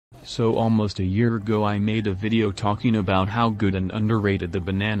So almost a year ago I made a video talking about how good and underrated the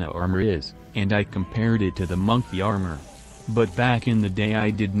banana armor is, and I compared it to the monkey armor. But back in the day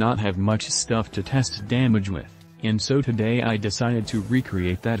I did not have much stuff to test damage with, and so today I decided to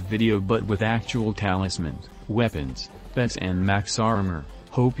recreate that video but with actual talismans, weapons, pets and max armor.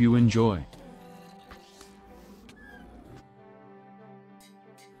 Hope you enjoy.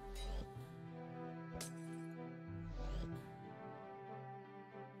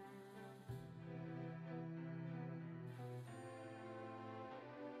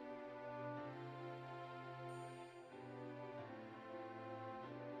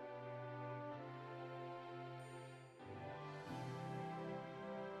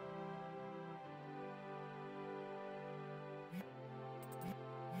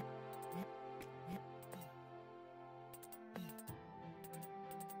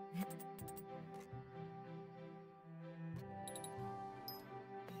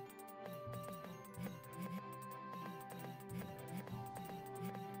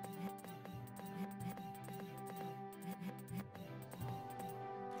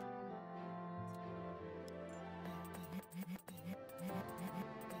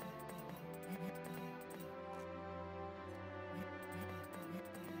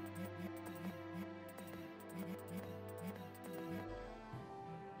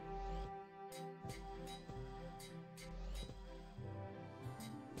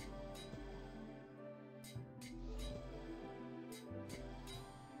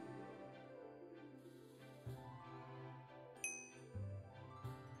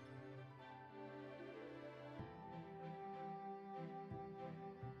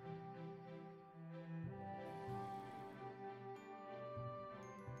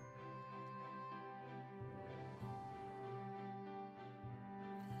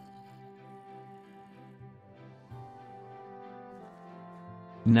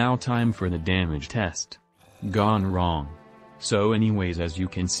 Now time for the damage test. Gone wrong. So anyways, as you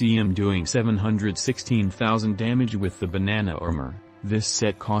can see, I'm doing 716,000 damage with the banana armor. This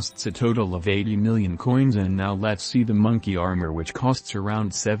set costs a total of 80 million coins, and now let's see the monkey armor, which costs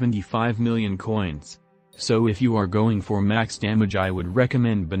around 75 million coins. So if you are going for max damage, I would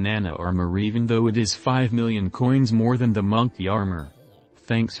recommend banana armor even though it is 5 million coins more than the monkey armor.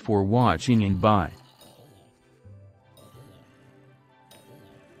 Thanks for watching and bye.